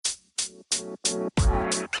Hey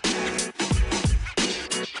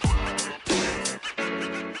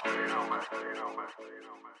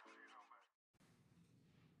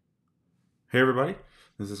everybody,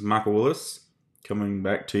 this is Michael Willis coming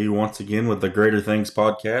back to you once again with the Greater Things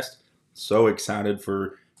podcast. So excited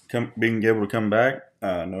for being able to come back.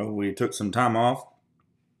 No, we took some time off.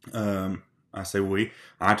 I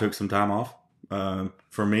took some time off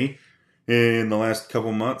for me in the last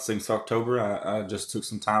couple months since October. I just took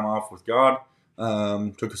some time off with God,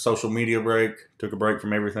 took a social media break, took a break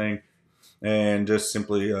from everything, and just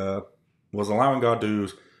simply was allowing God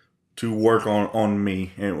to work on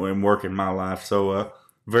me and work in my life. So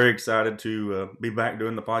very excited to be back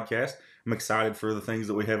doing the podcast. I'm excited for the things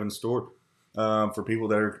that we have in store for people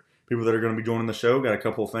that are going to be joining the show. Got a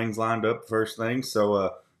couple of things lined up, first things.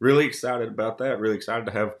 So really excited about that. Really excited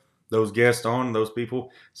to have those guests on, those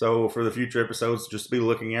people. So for the future episodes, just be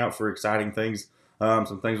looking out for exciting things,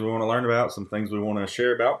 some things we want to learn about, some things we want to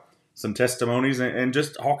share about, some testimonies, and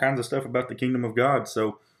just all kinds of stuff about the kingdom of God.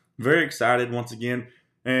 So very excited once again,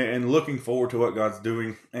 and looking forward to what God's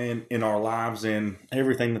doing and in our lives and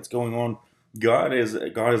everything that's going on. God is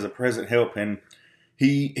a present help, and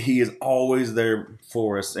He is always there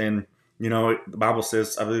for us. And you know, the Bible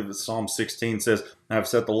says, I believe it's Psalm 16 says, "I have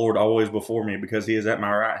set the Lord always before me, because He is at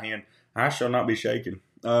my right hand. I shall not be shaken."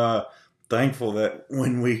 Thankful that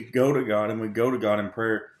when we go to God and we go to God in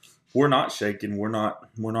prayer, we're not shaken. We're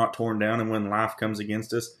not torn down. And when life comes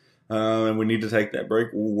against us, and we need to take that break,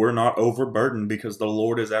 we're not overburdened, because the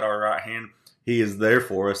Lord is at our right hand. He is there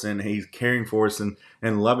for us, and He's caring for us and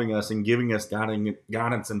loving us and giving us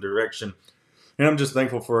guidance and direction. And I'm just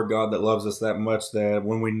thankful for a God that loves us that much, that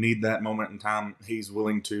when we need that moment in time, He's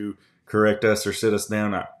willing to correct us or sit us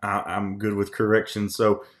down. I'm good with correction,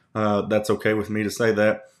 so that's okay with me to say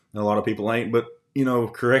that. A lot of people ain't, but you know,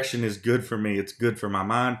 correction is good for me. It's good for my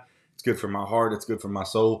mind. It's good for my heart. It's good for my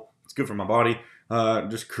soul. It's good for my body.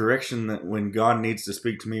 Just correction, that when God needs to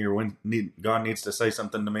speak to me, or when God needs to say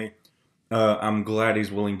something to me, I'm glad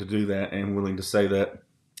He's willing to do that and willing to say that.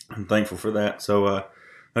 I'm thankful for that. So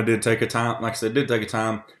I did take a time, like I said,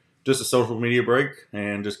 just a social media break,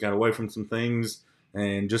 and just got away from some things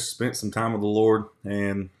and just spent some time with the Lord.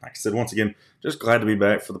 And like I said, once again, just glad to be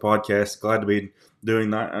back for the podcast. Glad to be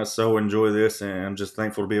doing that. I so enjoy this, and I'm just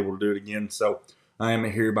thankful to be able to do it again. So I am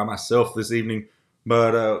here by myself this evening,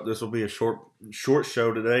 but this will be a short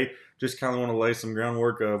show today. Just kind of want to lay some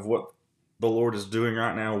groundwork of what the Lord is doing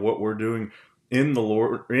right now, what we're doing with the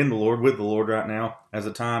Lord right now, as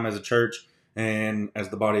a time, as a church, and as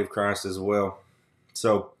the body of Christ as well.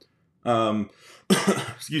 So,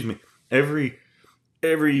 excuse me. Every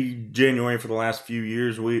January for the last few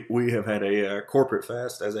years, we have had a corporate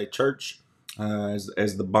fast as a church, as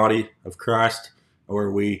the body of Christ,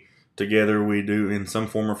 where we together we do in some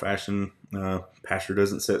form or fashion. Pastor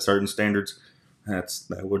doesn't set certain standards. It's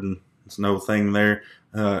no thing there.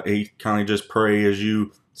 He kind of just pray as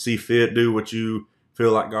you see fit. Do what you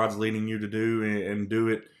feel like God's leading you to do, and do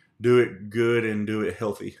it good and do it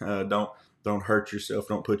healthy. Don't hurt yourself.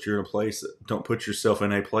 Don't put yourself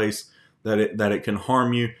in a place that it can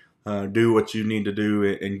harm you. Do what you need to do,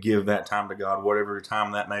 and give that time to God, whatever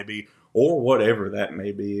time that may be, or whatever that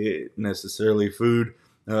may be. It necessarily food,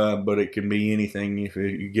 but it can be anything. If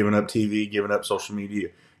you're giving up TV, giving up social media,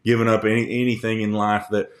 giving up anything in life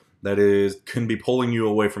that can be pulling you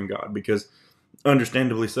away from God, because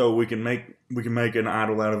understandably so, we can make an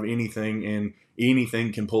idol out of anything, and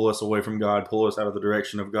anything can pull us away from God, pull us out of the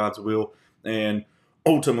direction of God's will. And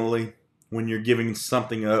ultimately, when you're giving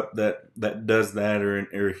something up that does that,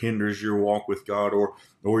 or hinders your walk with God,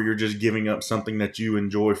 or you're just giving up something that you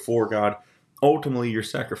enjoy for God, ultimately you're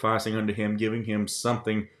sacrificing unto Him, giving Him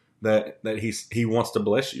something that He wants to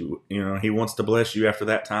bless you. You know, He wants to bless you after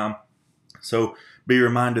that time. So be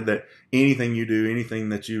reminded that anything you do, anything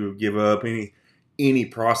that you give up, any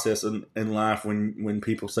process in life, when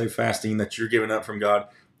people say fasting that you're giving up from God,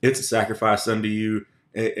 it's a sacrifice unto you.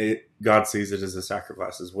 God sees it as a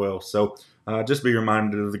sacrifice as well. So just be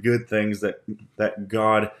reminded of the good things that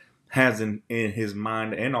God has in His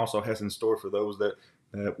mind, and also has in store for those that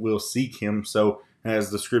will seek Him. So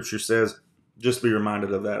as the scripture says, just be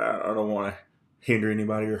reminded of that. I don't want to hinder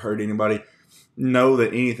anybody or hurt anybody. Know that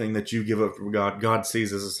anything that you give up for God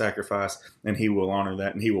sees as a sacrifice, and He will honor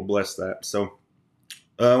that, and He will bless that. So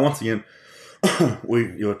once again,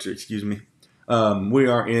 you'll have to excuse me. We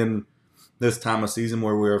are in this time of season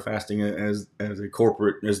where we are fasting as the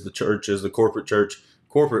corporate church,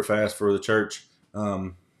 corporate fast for the church.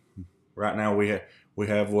 Right now we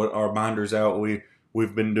have what our binders out.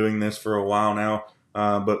 We've been doing this for a while now,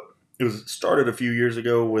 but it was started a few years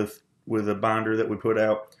ago with a binder that we put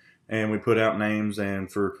out, and we put out names.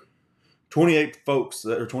 And for 28 folks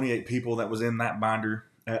or 28 people that was in that binder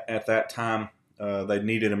at that time, they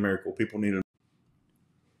needed a miracle.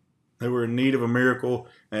 They were in need of a miracle,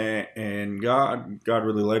 and God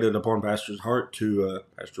really laid it upon Pastor's heart to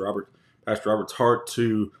Pastor Robert's heart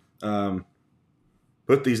to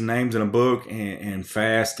put these names in a book and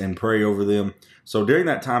fast and pray over them. So during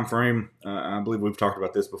that time frame, I believe we've talked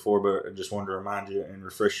about this before, but I just wanted to remind you and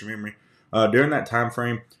refresh your memory. During that time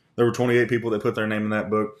frame, there were 28 people that put their name in that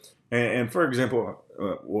book. And for example,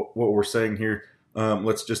 what we're saying here,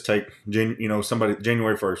 let's just take January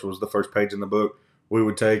 1st was the first page in the book. We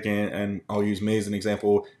would take, and I'll use me as an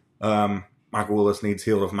example, Michael Willis needs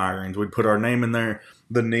healed of migraines. We'd put our name in there,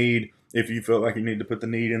 the need. If you felt like you needed to put the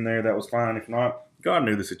need in there, that was fine. If not, God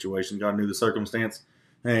knew the situation. God knew the circumstance.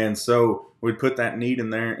 And so we'd put that need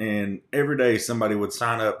in there, and every day somebody would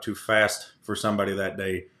sign up to fast for somebody that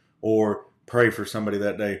day or pray for somebody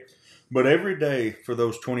that day. But every day for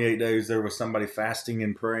those 28 days, there was somebody fasting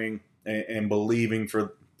and praying and believing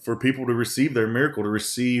for people to receive their miracle, to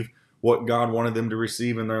receive what God wanted them to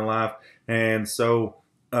receive in their life. And so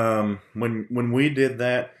when we did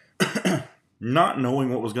that, not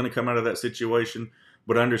knowing what was going to come out of that situation,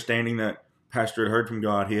 but understanding that Pastor had heard from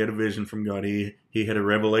God, he had a vision from God, he had a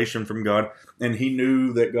revelation from God, and he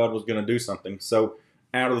knew that God was going to do something. So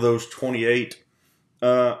out of those 28,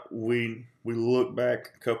 we look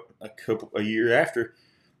back a year after,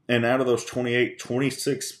 and out of those 28,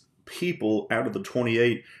 26 people out of the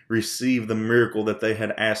 28 received the miracle that they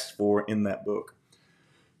had asked for in that book.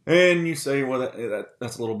 And you say, well,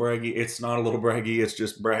 that's a little braggy. It's not a little braggy. It's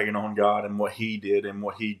just bragging on God and what he did and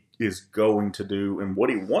what he is going to do and what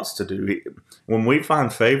he wants to do. When we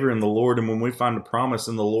find favor in the Lord and when we find a promise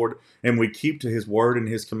in the Lord and we keep to his word and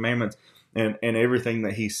his commandments and everything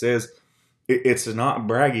that he says, it's not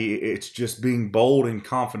braggy. It's just being bold and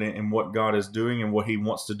confident in what God is doing and what he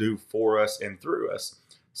wants to do for us and through us.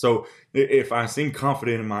 So if I seem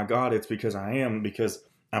confident in my God, it's because I am, because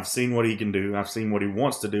I've seen what he can do. I've seen what he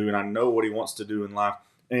wants to do, and I know what he wants to do in life.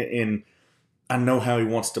 And I know how he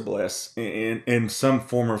wants to bless. In some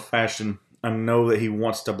form or fashion, I know that he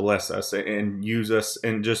wants to bless us and use us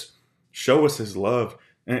and just show us his love.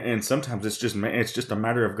 And sometimes it's just a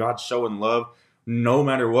matter of God showing love. No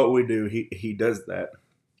matter what we do, he does that.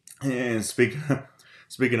 And speaking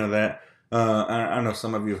of that, I know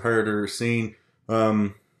some of you have heard or seen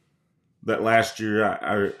that last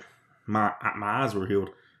year my eyes were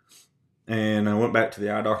healed. And I went back to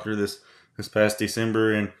the eye doctor this past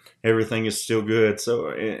December, and everything is still good. So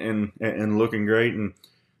and looking great,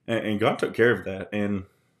 and God took care of that. And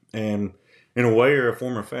in a way or a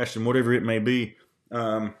form or fashion, whatever it may be,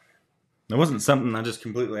 it wasn't something I just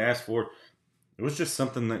completely asked for. It was just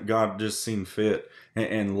something that God just seen fit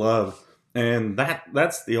and loved. And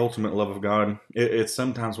that's the ultimate love of God. It's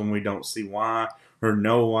sometimes when we don't see why or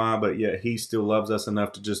know why, but yet he still loves us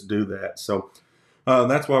enough to just do that. So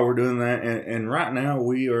that's why we're doing that. And right now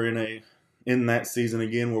we are in that season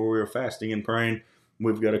again where we're fasting and praying.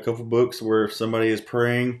 We've got a couple books where somebody is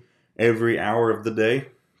praying every hour of the day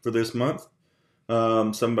for this month.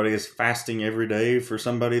 Somebody is fasting every day for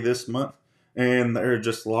somebody this month. And there are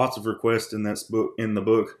just lots of requests in the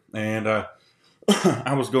book. And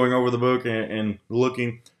I was going over the book and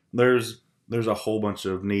looking. There's a whole bunch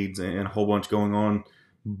of needs and a whole bunch going on,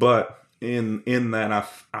 but in that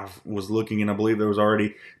I was looking, and I believe there was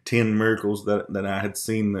already 10 miracles that I had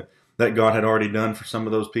seen that God had already done for some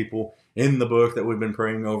of those people in the book that we've been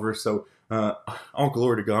praying over. So all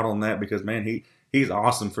glory to God on that, because man, he's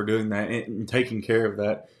awesome for doing that and taking care of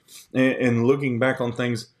that and looking back on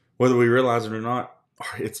things, whether we realize it or not.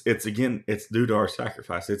 It's due to our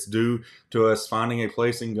sacrifice. It's due to us finding a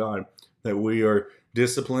place in God that we are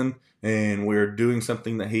disciplined and we're doing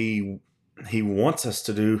something that He wants us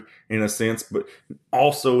to do in a sense, but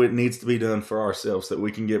also it needs to be done for ourselves, that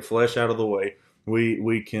we can get flesh out of the way.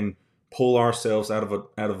 We can pull ourselves out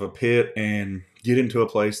of a pit and get into a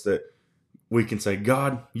place that we can say,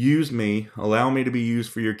 God, use me, allow me to be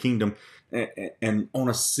used for your kingdom, and I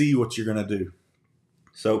want to see what you're going to do.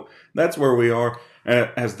 So that's where we are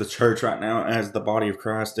as the church right now, as the body of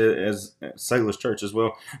Christ, as Sailor's Church as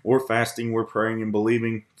well. We're fasting, we're praying and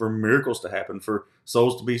believing for miracles to happen, for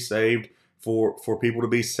souls to be saved, for people to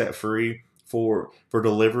be set free, for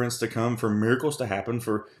deliverance to come, for miracles to happen,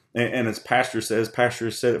 and as Pastor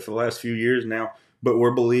has said it for the last few years now, but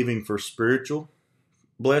we're believing for spiritual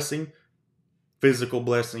blessing, physical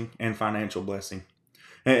blessing, and financial blessing.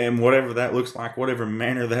 And whatever that looks like, whatever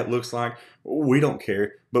manner that looks like, we don't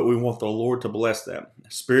care. But we want the Lord to bless that.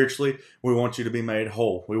 Spiritually, we want you to be made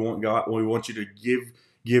whole. We want you to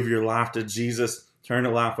give your life to Jesus, turn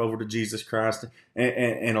your life over to Jesus Christ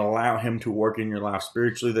and allow Him to work in your life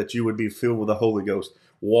spiritually, that you would be filled with the Holy Ghost,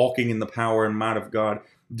 walking in the power and might of God,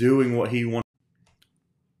 doing what He wants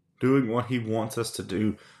us to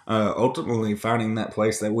do, ultimately finding that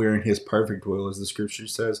place that we're in His perfect will, as the Scripture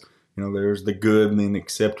says. There's the good and the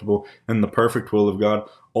acceptable and the perfect will of God.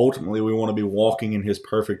 Ultimately, we want to be walking in His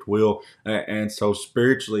perfect will, and so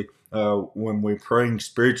spiritually, when we're praying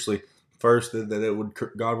spiritually, first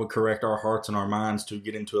that God would correct our hearts and our minds to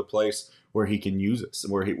get into a place where He can use us,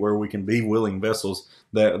 where we can be willing vessels,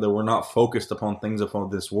 that we're not focused upon things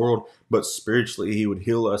upon this world, but spiritually He would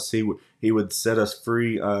heal us. He would set us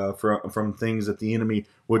free from things that the enemy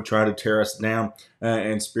would try to tear us down,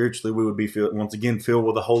 and spiritually we would be once again filled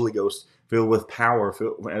with the Holy Ghost, filled with power,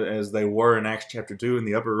 as they were in Acts chapter 2 in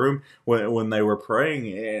the upper room when they were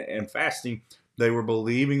praying and fasting. They were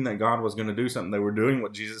believing that God was going to do something. They were doing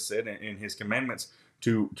what Jesus said in His commandments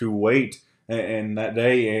to wait. And that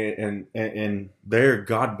day, and there,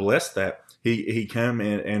 God blessed that. He came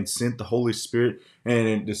and sent the Holy Spirit, and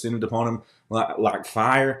it descended upon them like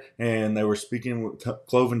fire, and they were speaking with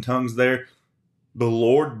cloven tongues there. The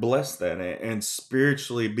Lord blessed that, and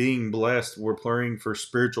spiritually being blessed, we're praying for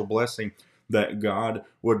spiritual blessing, that God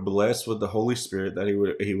would bless with the Holy Spirit, that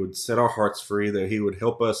He would set our hearts free, that He would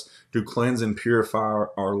help us to cleanse and purify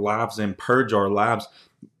our lives and purge our lives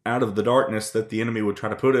out of the darkness that the enemy would try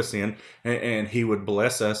to put us in, and He would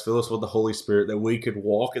bless us, fill us with the Holy Spirit, that we could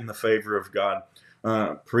walk in the favor of God.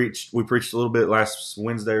 We preached a little bit last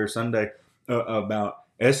Wednesday or Sunday about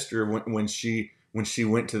Esther when she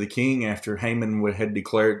went to the king after Haman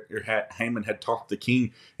Haman had talked the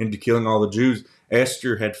king into killing all the Jews.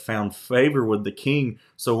 Esther had found favor with the king,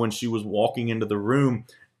 so when she was walking into the room,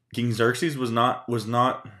 King Xerxes was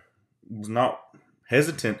not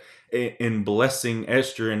hesitant in blessing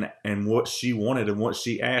Esther and what she wanted and what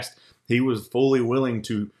she asked. He was fully willing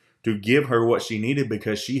to give her what she needed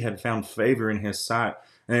because she had found favor in his sight.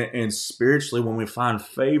 And spiritually, when we find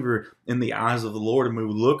favor in the eyes of the Lord and we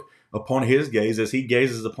look upon His gaze as He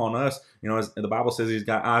gazes upon us, as the Bible says He's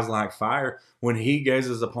got eyes like fire. When He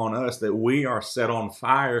gazes upon us, that we are set on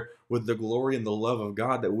fire with the glory and the love of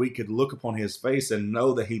God, that we could look upon His face and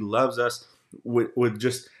know that He loves us with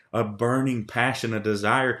just a burning passion, a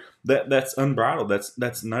desire that's unbridled,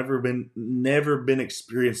 that's never been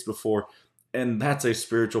experienced before. And that's a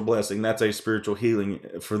spiritual blessing. That's a spiritual healing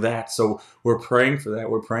for that. So we're praying for that.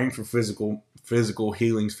 We're praying for physical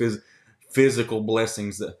healings, physical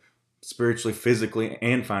blessings, that spiritually, physically,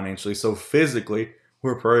 and financially. So physically,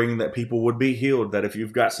 we're praying that people would be healed, that if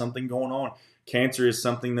you've got something going on, cancer is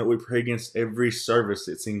something that we pray against every service.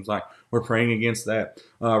 It seems like we're praying against that.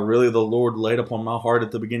 Really, the Lord laid upon my heart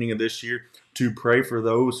at the beginning of this year to pray for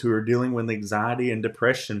those who are dealing with anxiety and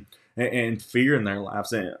depression and fear in their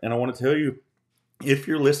lives. And I want to tell you, if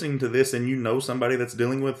you're listening to this and you know somebody that's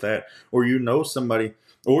dealing with that, or you know somebody,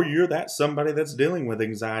 or you're that somebody that's dealing with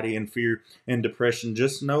anxiety and fear and depression,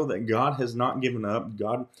 just know that God has not given up.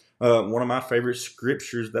 God, one of my favorite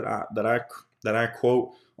scriptures that I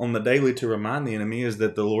quote on the daily to remind the enemy is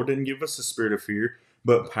that the Lord didn't give us a spirit of fear,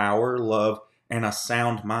 but power, love, and a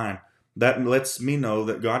sound mind. That lets me know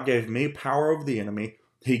that God gave me power over the enemy.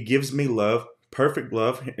 He gives me love, perfect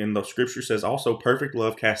love, and the scripture says also perfect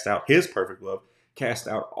love cast out, His perfect love cast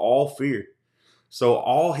out all fear. So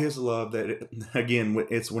all His love, again,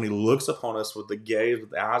 it's when He looks upon us with the gaze, with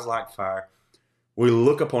the eyes like fire, we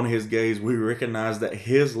look upon His gaze, we recognize that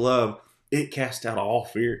His love, it casts out all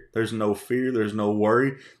fear. There's no fear. There's no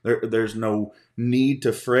worry. There's no need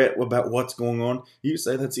to fret about what's going on. You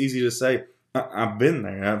say that's easy to say. I've been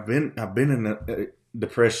there. I've been in a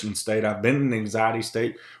depression state. I've been in an anxiety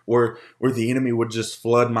state where the enemy would just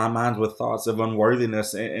flood my mind with thoughts of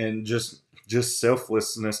unworthiness and just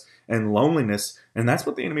selflessness and loneliness. And that's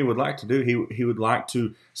what the enemy would like to do. He would like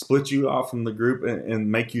to split you off from the group and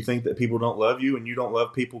make you think that people don't love you and you don't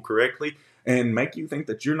love people correctly, and make you think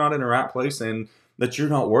that you're not in the right place and that you're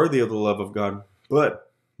not worthy of the love of God.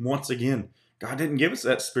 But once again, God didn't give us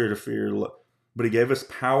that spirit of fear, but He gave us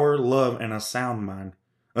power, love, and a sound mind.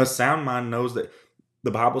 A sound mind knows that the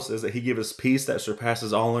Bible says that He gives us peace that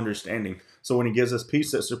surpasses all understanding. So when He gives us peace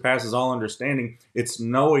that surpasses all understanding, it's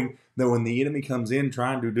knowing that when the enemy comes in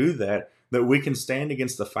trying to do that we can stand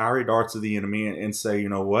against the fiery darts of the enemy and say, you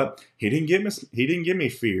know what? He didn't give me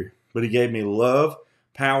fear, but He gave me love,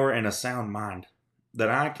 power, and a sound mind, that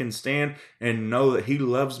I can stand and know that He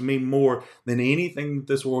loves me more than anything that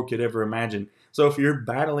this world could ever imagine. So if you're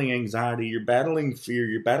battling anxiety, you're battling fear,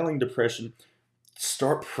 you're battling depression,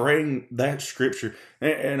 start praying that scripture.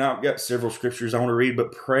 And I've got several scriptures I want to read,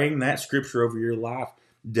 but praying that scripture over your life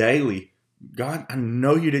daily, God, I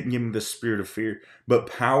know you didn't give me the spirit of fear,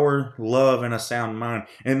 but power, love, and a sound mind.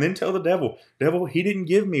 And then tell the devil, he didn't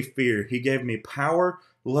give me fear. He gave me power,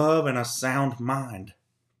 love, and a sound mind.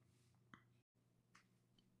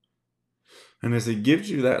 And as he gives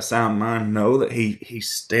you that sound mind, know that he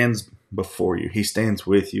stands before you. He stands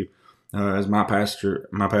with you. As my pastor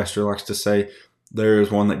likes to say, there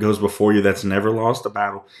is one that goes before you that's never lost a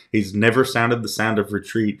battle. He's never sounded the sound of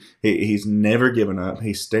retreat. He's never given up.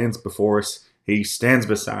 He stands before us. He stands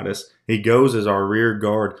beside us. He goes as our rear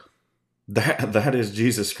guard. That is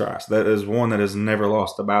Jesus Christ. That is one that has never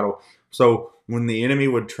lost a battle. So when the enemy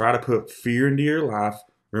would try to put fear into your life,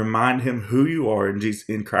 remind him who you are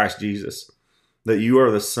in Christ Jesus. That you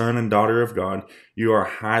are the son and daughter of God. You are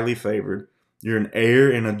highly favored. You're an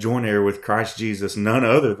heir and a joint heir with Christ Jesus, none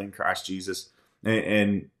other than Christ Jesus.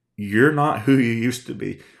 And you're not who you used to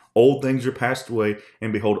be. Old things are passed away,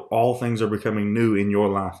 and behold, all things are becoming new in your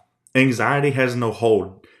life. Anxiety has no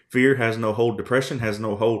hold. Fear has no hold. Depression has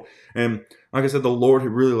no hold. And like I said, the Lord had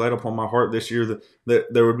really laid upon my heart this year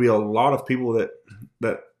that there would be a lot of people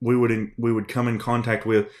that we would come in contact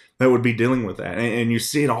with that would be dealing with that. And you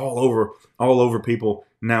see it all over people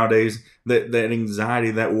nowadays, that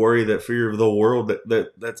anxiety, that worry, that fear of the world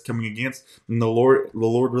that's coming against. And the Lord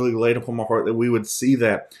really laid upon my heart that we would see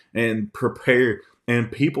that and prepare,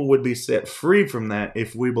 and people would be set free from that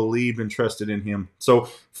if we believed and trusted in him. So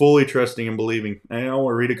fully trusting and believing. And I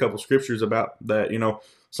want to read a couple scriptures about that.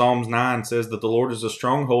 Psalms 9 says that the Lord is a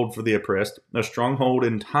stronghold for the oppressed, a stronghold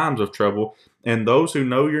in times of trouble, and those who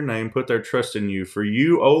know your name put their trust in you. For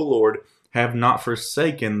you, O Lord, have not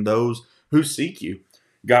forsaken those who seek you.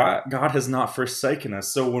 God has not forsaken us.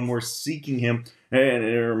 So when we're seeking him, and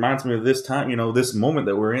it reminds me of this time, this moment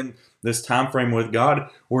that we're in, this time frame with God,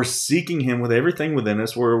 we're seeking him with everything within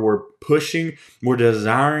us. We're pushing, we're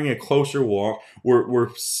desiring a closer walk.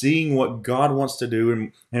 We're seeing what God wants to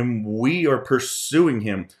do, and we are pursuing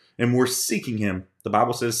him, and we're seeking him. The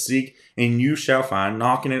Bible says, seek and you shall find,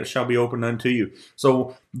 knock and it shall be opened unto you.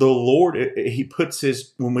 So the Lord,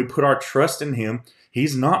 when we put our trust in him,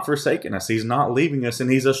 he's not forsaken us. He's not leaving us,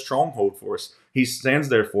 and he's a stronghold for us. He stands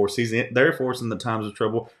there for us. He's there for us in the times of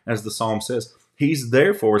trouble, as the psalm says. He's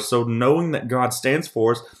there for us. So knowing that God stands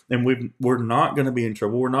for us, and we're not going to be in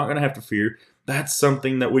trouble, we're not going to have to fear, that's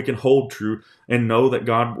something that we can hold true and know that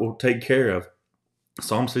God will take care of.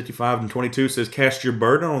 Psalms 55:22 says, cast your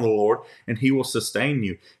burden on the Lord, and he will sustain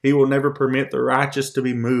you. He will never permit the righteous to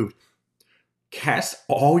be moved. Cast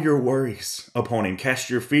all your worries upon him. Cast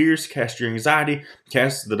your fears, cast your anxiety,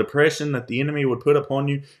 cast the depression that the enemy would put upon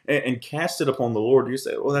you, and cast it upon the Lord. You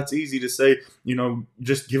say, well, that's easy to say,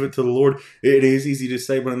 just give it to the Lord. It is easy to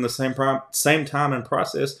say, but in the same time and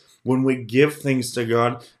process, when we give things to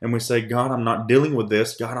God and we say, God, I'm not dealing with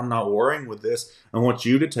this. God, I'm not worrying with this. I want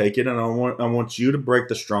you to take it, and I want you to break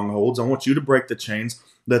the strongholds. I want you to break the chains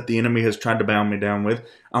that the enemy has tried to bound me down with.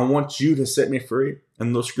 I want you to set me free.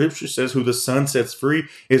 And the scripture says, who the Son sets free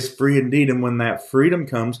is free indeed. And when that freedom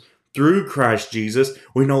comes through Christ Jesus,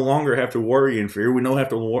 we no longer have to worry in fear. We no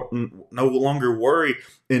longer worry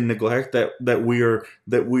in neglect that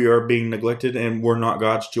we are being neglected and we're not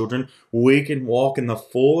God's children. We can walk in the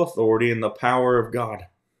full authority and the power of God.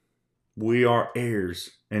 We are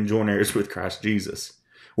heirs and joint heirs with Christ Jesus.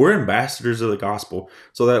 We're ambassadors of the gospel.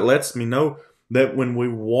 So that lets me know that when we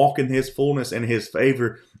walk in his fullness and his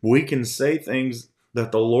favor, we can say things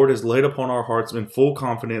that the Lord has laid upon our hearts in full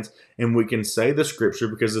confidence, and we can say the scripture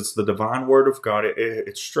because it's the divine word of God.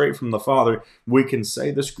 It's straight from the Father. We can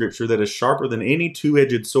say the scripture that is sharper than any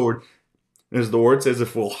two-edged sword, as the word says,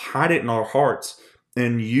 if we'll hide it in our hearts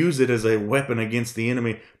and use it as a weapon against the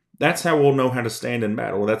enemy, that's how we'll know how to stand in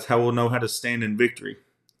battle. That's how we'll know how to stand in victory.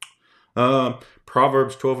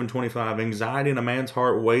 Proverbs 12:25, anxiety in a man's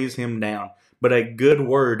heart weighs him down, but a good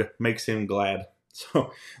word makes him glad.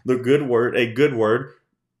 So a good word,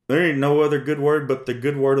 there ain't no other good word but the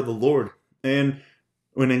good word of the Lord. And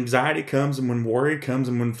when anxiety comes, and when worry comes,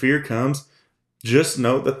 and when fear comes, just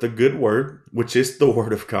know that the good word, which is the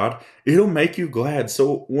word of God, it'll make you glad.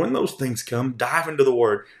 So when those things come, dive into the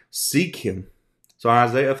word, seek him. So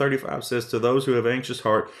Isaiah 35 says, to those who have anxious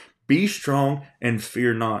heart, be strong and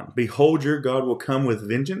fear not. Behold, your God will come with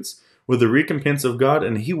vengeance, with the recompense of God,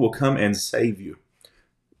 and he will come and save you.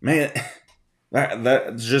 Man,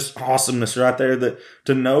 that's just awesomeness right there. That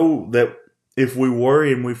to know that if we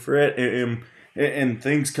worry and we fret and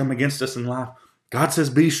things come against us in life, God says,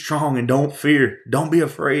 be strong and don't fear. Don't be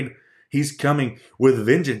afraid. He's coming with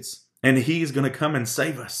vengeance, and he's going to come and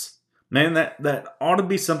save us. Man, that ought to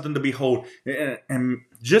be something to behold. And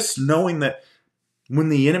just knowing that When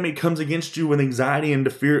the enemy comes against you with anxiety and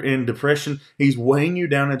fear and depression, he's weighing you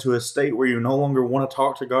down into a state where you no longer want to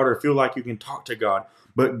talk to God or feel like you can talk to God.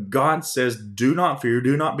 But God says, do not fear,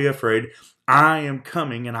 do not be afraid. I am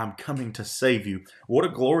coming, and I'm coming to save you. What a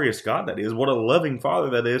glorious God that is. What a loving Father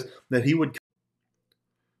that is, that He would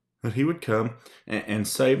come and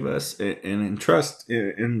save us and entrust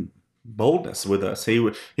in boldness with us. He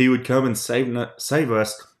would come and save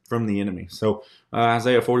us from the enemy. So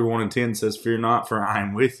Isaiah 41:10 says, "Fear not, for I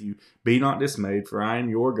am with you. Be not dismayed, for I am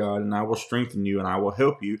your God, and I will strengthen you, and I will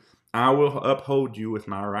help you. I will uphold you with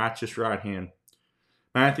my righteous right hand."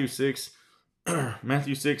 Matthew 6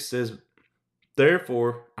 says,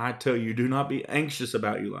 "Therefore I tell you, do not be anxious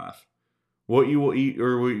about your life, what you will eat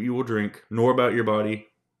or what you will drink, nor about your body,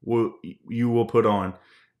 what you will put on.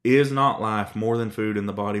 Is not life more than food, and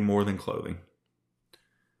the body more than clothing?"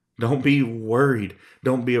 Don't be worried.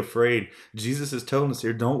 Don't be afraid. Jesus is telling us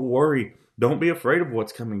here, don't worry. Don't be afraid of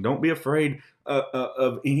what's coming. Don't be afraid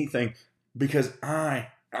of anything, because I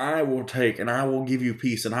will take and I will give you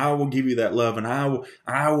peace, and I will give you that love, and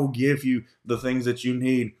I will give you the things that you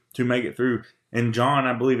need to make it through. And John,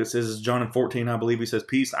 I believe it says, John 14, I believe he says,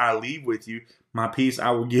 "Peace I leave with you, my peace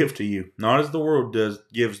I will give to you. Not as the world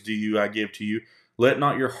gives to you, I give to you. Let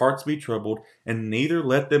not your hearts be troubled, and neither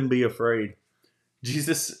let them be afraid."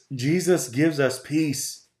 Jesus gives us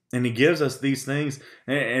peace, and He gives us these things,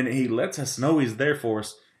 and He lets us know He's there for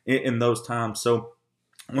us in those times. So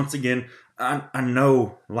once again, I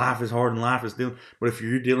know life is hard and life is dealing, but if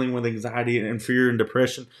you're dealing with anxiety and fear and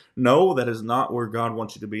depression, know that is not where God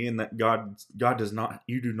wants you to be, and that God does not,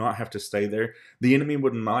 you do not have to stay there. The enemy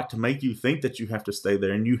would like to make you think that you have to stay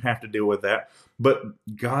there and you have to deal with that. But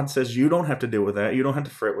God says you don't have to deal with that. You don't have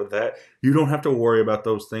to fret with that. You don't have to worry about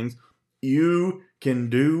those things. You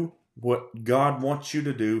can do what God wants you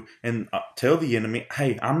to do, and tell the enemy,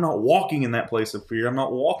 hey, I'm not walking in that place of fear. I'm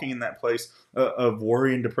not walking in that place of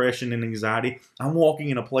worry and depression and anxiety. I'm walking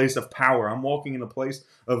in a place of power. I'm walking in a place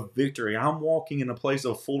of victory. I'm walking in a place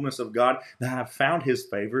of fullness of God, that I have found His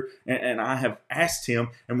favor, and I have asked Him,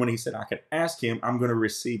 and when He said I could ask Him, I'm going to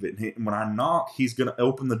receive it. And when I knock, He's going to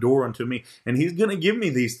open the door unto me, and He's going to give me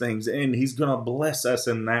these things, and He's going to bless us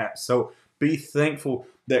in that. So be thankful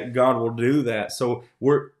that God will do that. So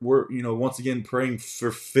we're once again praying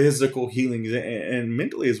for physical healing and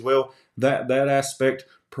mentally as well. That aspect,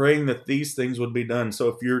 praying that these things would be done. So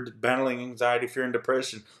if you're battling anxiety, if you're in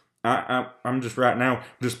depression, I'm just right now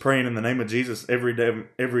just praying in the name of Jesus every day,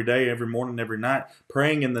 every morning, every night,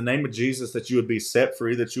 praying in the name of Jesus that you would be set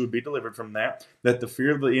free, that you would be delivered from that the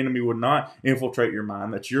fear of the enemy would not infiltrate your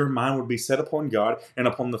mind, that your mind would be set upon God and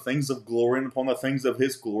upon the things of glory and upon the things of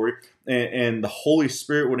His glory, and the Holy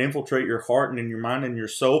Spirit would infiltrate your heart and in your mind and your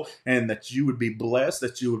soul, and that you would be blessed,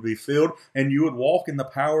 that you would be filled, and you would walk in the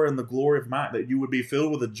power and the glory of might, that you would be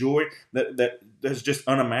filled with a joy that's just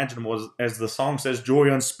unimaginable, as the song says,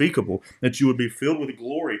 joy unspeakable, that you would be filled with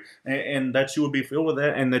glory, and that you would be filled with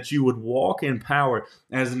that, and that you would walk in power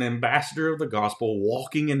as an ambassador of the gospel,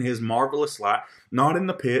 walking in His marvelous light, not in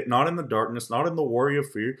the pit, not in the darkness, not in the worry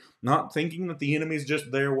of fear, not thinking that the enemy is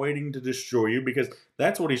just there waiting to destroy you, because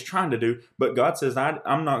that's what he's trying to do. But God says,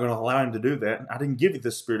 I'm not going to allow him to do that. I didn't give you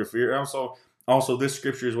the spirit of fear. Also, this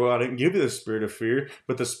scripture as well, I didn't give you the spirit of fear,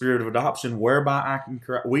 but the spirit of adoption, whereby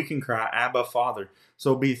we can cry, Abba, Father.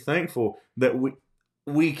 So be thankful that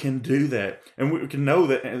we can do that. And we can know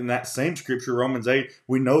that in that same scripture, Romans 8,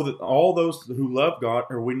 we know that all those who love God,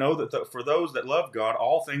 or we know that for those that love God,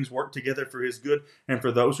 all things work together for His good, and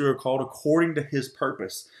for those who are called according to His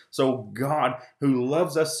purpose. So God, who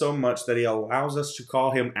loves us so much that He allows us to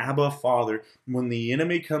call Him Abba, Father, when the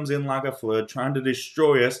enemy comes in like a flood trying to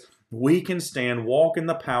destroy us, we can stand, walk in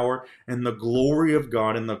the power and the glory of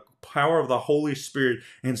God and the power of the Holy Spirit,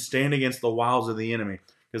 and stand against the wiles of the enemy.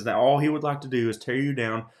 Because now all he would like to do is tear you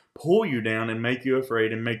down, pull you down, and make you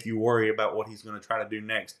afraid and make you worry about what he's going to try to do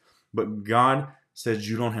next. But God says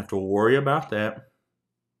you don't have to worry about that.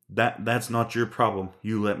 That's not your problem.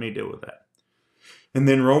 You let me deal with that. And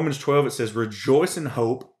then Romans 12, it says, rejoice in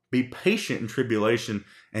hope, be patient in tribulation,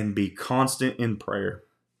 and be constant in prayer.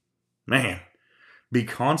 Man, be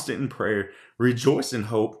constant in prayer. Rejoice in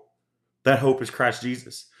hope. That hope is Christ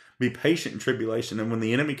Jesus. Be patient in tribulation. And when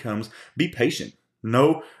the enemy comes, be patient.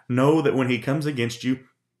 Know that when he comes against you,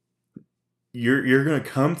 you're going to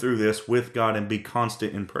come through this with God and be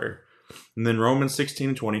constant in prayer. And then Romans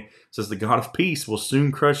 16:20 says, the God of peace will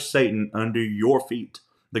soon crush Satan under your feet.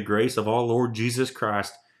 The grace of our Lord Jesus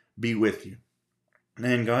Christ be with you.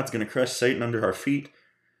 And God's going to crush Satan under our feet,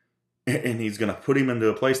 and He's going to put him into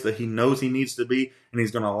a place that He knows he needs to be, and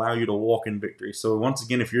He's going to allow you to walk in victory. So once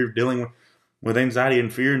again, if you're dealing with anxiety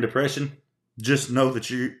and fear and depression, just know that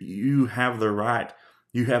you have the right,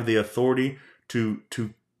 you have the authority to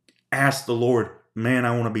ask the Lord, man,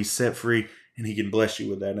 I want to be set free, and He can bless you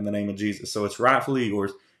with that in the name of Jesus. So it's rightfully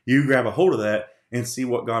yours. You grab a hold of that and see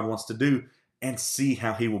what God wants to do, and see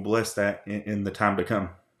how He will bless that in the time to come.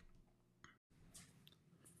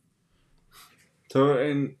 So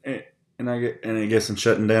I guess in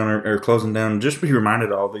shutting down or closing down, just be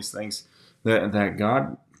reminded of all these things that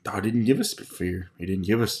God didn't give us fear. He didn't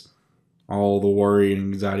give us all the worry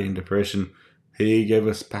and anxiety and depression. He gave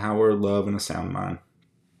us power, love, and a sound mind.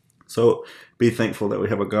 So be thankful that we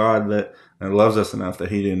have a God that loves us enough that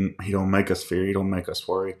He don't make us fear. He don't make us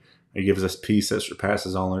worry. He gives us peace that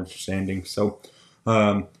surpasses all understanding. So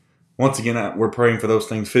once again, we're praying for those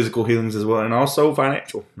things, physical healings as well, and also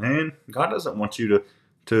financial. Man, God doesn't want you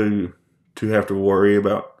to have to worry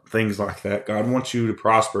about things like that. God wants you to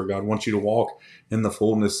prosper. God wants you to walk in the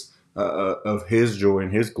fullness of His joy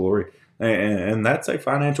and His glory. And that's a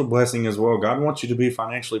financial blessing as well. God wants you to be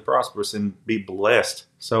financially prosperous and be blessed.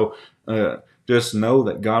 So just know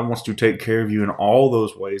that God wants to take care of you in all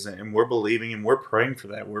those ways. And we're believing and we're praying for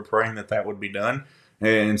that. We're praying that would be done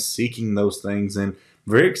and seeking those things. And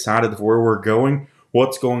very excited for where we're going,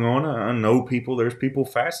 what's going on. I know there's people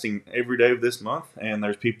fasting every day of this month. And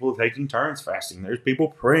there's people taking turns fasting. There's people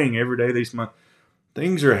praying every day this month.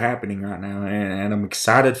 Things are happening right now. And I'm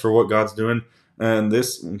excited for what God's doing. And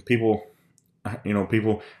people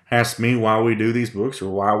ask me why we do these books, or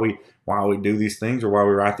why we do these things, or why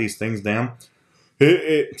we write these things down.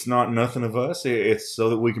 It's not nothing of us. It's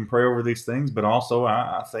so that we can pray over these things. But also,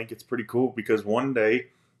 I think it's pretty cool because one day,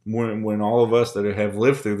 when all of us that have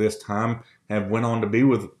lived through this time have went on to be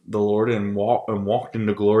with the Lord and walked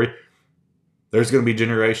into glory, there's going to be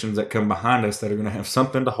generations that come behind us that are going to have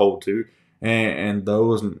something to hold to, and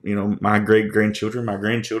those, my great grandchildren, my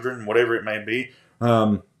grandchildren, whatever it may be.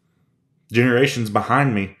 Generations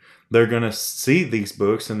behind me, they're going to see these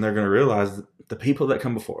books and they're going to realize that the people that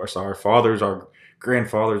come before us, our fathers, our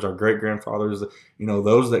grandfathers, our great grandfathers,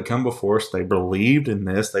 those that come before us, they believed in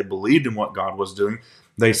this. They believed in what God was doing.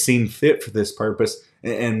 They seen fit for this purpose.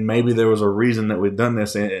 And maybe there was a reason that we've done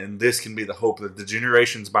this. And this can be the hope that the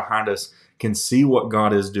generations behind us can see what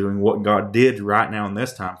God is doing, what God did right now in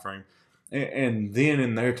this time frame. And then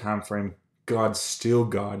in their time frame, God's still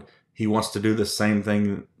God. He wants to do the same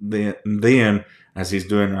thing then as He's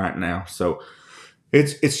doing right now. So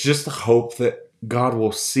it's just the hope that God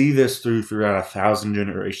will see this throughout 1,000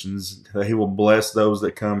 generations, that He will bless those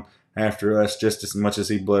that come after us just as much as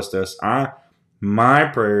He blessed us. My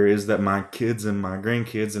prayer is that my kids and my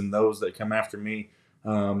grandkids and those that come after me,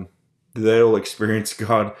 they'll experience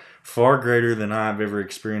God far greater than I've ever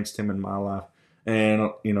experienced Him in my life. And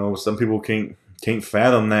some people can't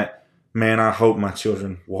fathom that. Man, I hope my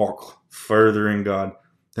children walk further in God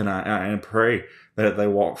than I pray that they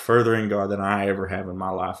walk further in God than I ever have in my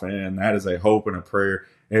life. And that is a hope and a prayer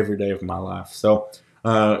every day of my life. So,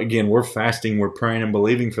 again, we're fasting, we're praying and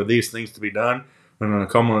believing for these things to be done. And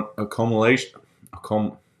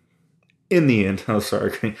in the end,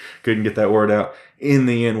 couldn't get that word out. In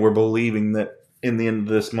the end, we're believing that in the end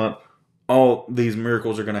of this month, all these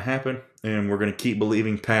miracles are going to happen. And we're going to keep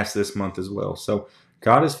believing past this month as well. So,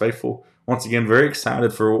 God is faithful. Once again, very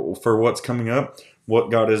excited for what's coming up, what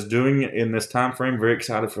God is doing in this time frame. Very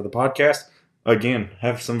excited for the podcast. Again,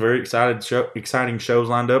 have some very exciting shows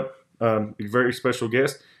lined up. Very special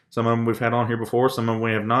guests. Some of them we've had on here before. Some of them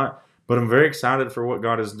we have not. But I'm very excited for what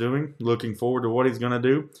God is doing. Looking forward to what He's going to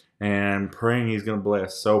do. And praying He's going to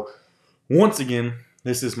bless. So, once again,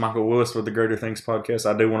 this is Michael Willis with the Greater Things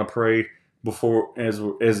Podcast. I do want to pray before as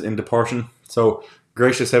in departure. So,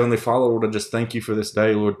 gracious Heavenly Father, Lord, I just thank You for this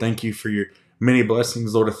day, Lord. Thank You for Your many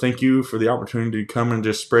blessings, Lord. I thank You for the opportunity to come and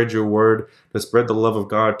just spread Your word, to spread the love of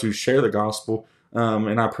God, to share the gospel.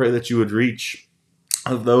 And I pray that You would reach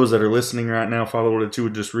of those that are listening right now, Father, Lord, that You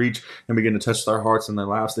would just reach and begin to touch their hearts and their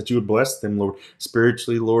lives, that You would bless them, Lord,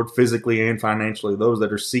 spiritually, Lord, physically and financially. Those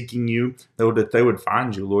that are seeking You, that they would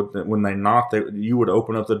find You, Lord, that when they knock, You would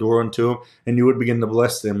open up the door unto them and You would begin to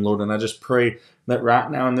bless them, Lord. And I just pray that right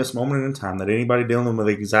now in this moment in time, that anybody dealing with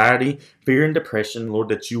anxiety, fear, and depression, Lord,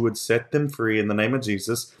 that You would set them free in the name of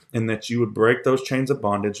Jesus, and that You would break those chains of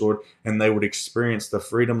bondage, Lord, and they would experience the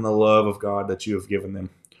freedom and the love of God that You have given them.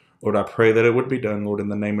 Lord, I pray that it would be done, Lord, in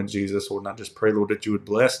the name of Jesus. Lord, and I just pray, Lord, that You would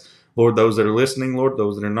bless, Lord, those that are listening, Lord,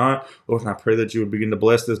 those that are not. Lord, and I pray that You would begin to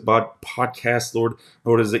bless this podcast,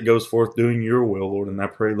 Lord, as it goes forth doing Your will, Lord. And I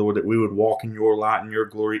pray, Lord, that we would walk in Your light and Your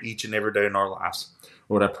glory each and every day in our lives.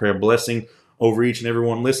 Lord, I pray a blessing over each and every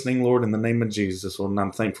one listening, Lord, in the name of Jesus, Lord. And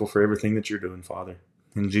I'm thankful for everything that You're doing, Father.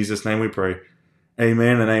 In Jesus' name we pray.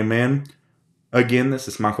 Amen and amen. Again, this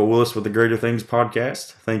is Michael Willis with the Greater Things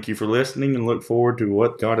Podcast. Thank you for listening and look forward to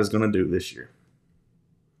what God is going to do this year.